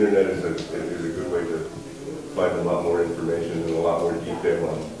on the internet is a good way to find a lot more information and a lot more detail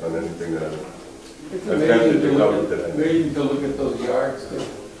on anything that It's I've attempted to cover today. amazing to look at those yards.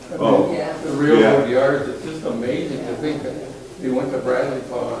 Oh, Yeah. The railroad yards, it's just amazing to think that they went to Bradley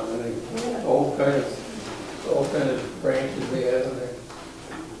Pond and they, all kind of branches they had in there.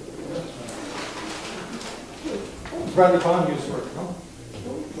 What was Bradley Pond used for? No?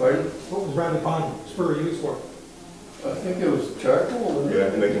 Pardon? What was Bradley Pond spur used for? I think it was charcoal. wasn't it?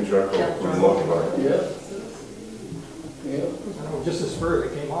 yeah, making charcoal for the most part. Yeah. Yeah. Just a spur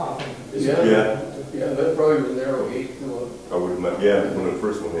that came off. Yeah. Yeah, Yeah, that probably was narrow gauge too. I would imagine, yeah, when it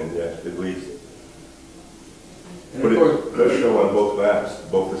first went in, yeah, at least. And But of it course, does show on both maps,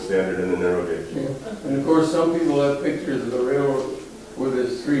 both the standard and the narrow gauge. yeah. And of course, some people have pictures of the railroad with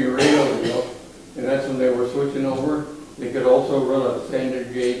its 3 rails, you know, and that's when they were switching over. They could also run a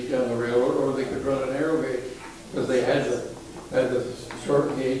standard gauge down the railroad, or they could run a narrow gauge, because they had the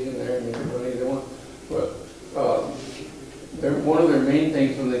short gauge in there, and they could run either one. But one of their main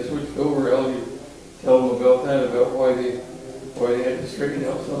things when they switched over, Ellie, tell them about that, about why they had to straighten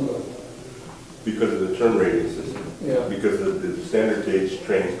out some of them. Because of the turn radius system. Yeah. Because the standard gauge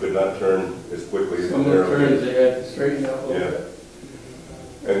trains could not turn as quickly as the Some of the narrow turns gauge. they had to straighten out a little Yeah. bit.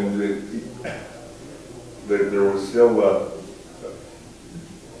 And there was still,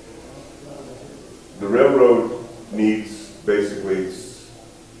 the railroad needs basically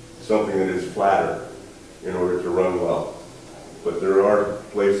something that is flatter in order to run well. But there are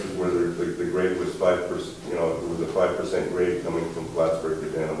places where the grade was 5%, you know, it was a 5% grade coming from Plattsburgh to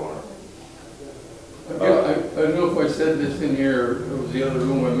Dannemora. I don't know if I said this in here, or it was the other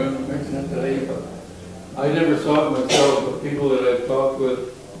room, I remember mentioning it today, but I never saw it myself, but people that I've talked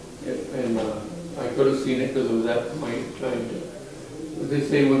with, and I could have seen it because it was at my time. But they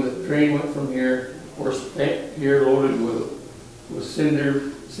say when the train went from here, or here loaded with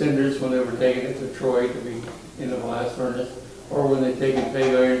cinders when they were taking it to Troy to be in the blast furnace, or when they taken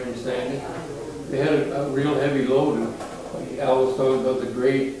pig iron from Sandy, they had a real heavy load, and like Al was talking about the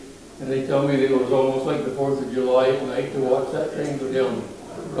grade. And they tell me that it was almost like the 4th of July at night to watch that train go down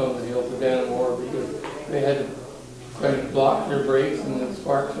from the hill to Dannemora, because they had to kind of block their brakes and the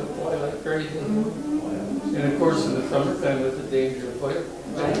sparks would fly like crazy. And of course in the summertime that's a danger of fire.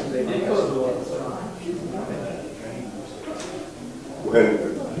 They did cause a lot of fire. And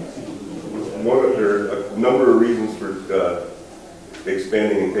there are a number of reasons for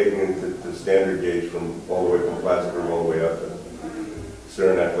expanding and taking it to the standard gauge from all the way from Plattsburgh all the way up.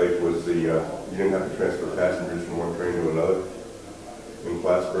 Saranac Lake was you didn't have to transfer passengers from one train to another in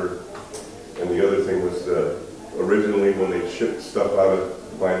Plattsburgh. And the other thing was originally when they shipped stuff out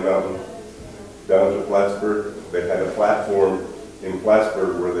of Lyon Mountain down to Plattsburgh, they had a platform in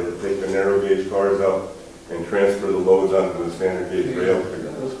Plattsburgh where they could take the narrow gauge cars out and transfer the loads onto the standard gauge rail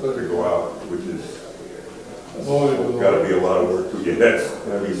to go out, which is got to be a lot of work to get that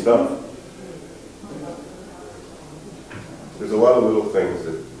heavy stuff. There's a lot of little things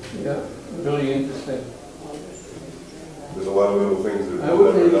that... Yeah, really interesting. There's a lot of little things that I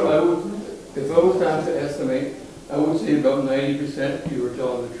would say, if I was to have to estimate, I would say about 90% you were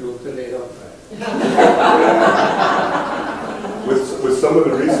telling the truth today. With some of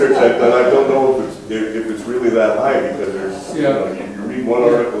the research I've done, I don't know if it's really that high, because there's, you know, you read one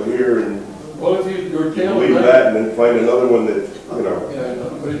article here and well, if you were telling believe that and then find another one that, you know. Yeah, I know.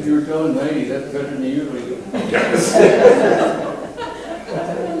 But if you were telling 90, that's better than you usually do.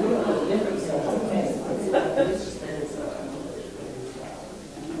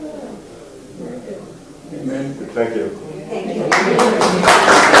 Amen. Thank you. Thank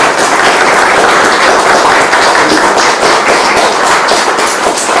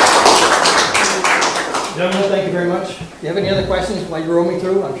you. you have any other questions while you're roaming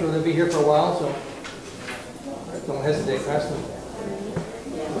through, I'm sure they'll be here for a while, so don't hesitate, ask them.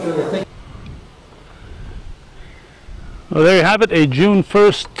 I'm sure they'll think. Well, there you have it, a June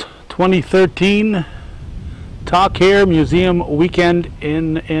 1st, 2013 Talk Here Museum weekend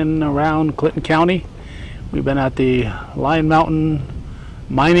in and around Clinton County. We've been at the Lyon Mountain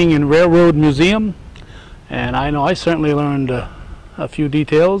Mining and Railroad Museum, and I know I certainly learned a few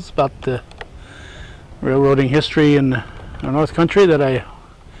details about the railroading history in our North Country that I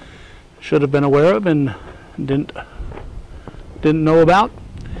should have been aware of and didn't know about.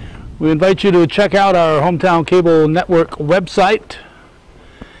 We invite you to check out our Hometown Cable Network website.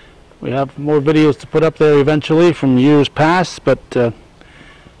 We have more videos to put up there eventually from years past, but the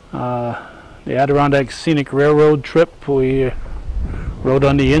Adirondack Scenic Railroad trip, we rode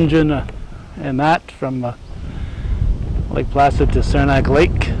on the engine and that from Lake Placid to Saranac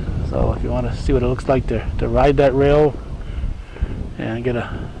Lake. So if you want to see what it looks like to ride that rail and get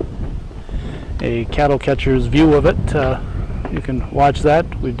a cattle catcher's view of it, you can watch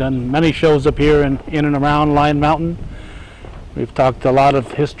that. We've done many shows up here in and around Lyon Mountain. We've talked a lot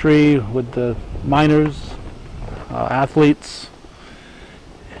of history with the miners, athletes,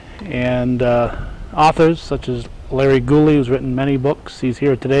 and authors such as Larry Gooley, who's written many books. He's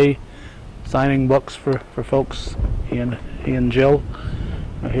here today signing books for folks. He and Jill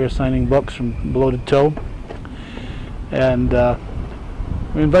are here signing books from Bloated Toe. And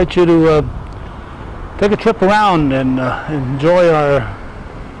we invite you to take a trip around and enjoy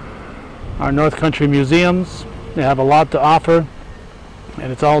our North Country museums. They have a lot to offer,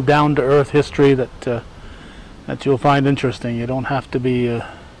 and it's all down-to-earth history that you'll find interesting. You don't have to be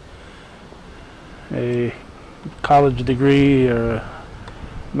a college degree or a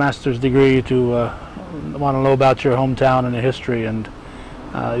master's degree to want to know about your hometown and the history, and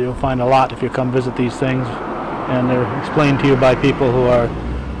you'll find a lot if you come visit these things, and they're explained to you by people who are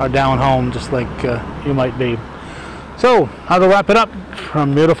down home just like you might be. So I'll wrap it up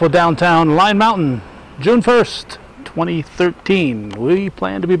from beautiful downtown Lyon Mountain, June 1st, 2013. We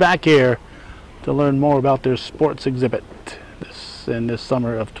plan to be back here to learn more about their sports exhibit this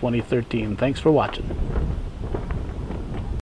summer of 2013. Thanks for watching.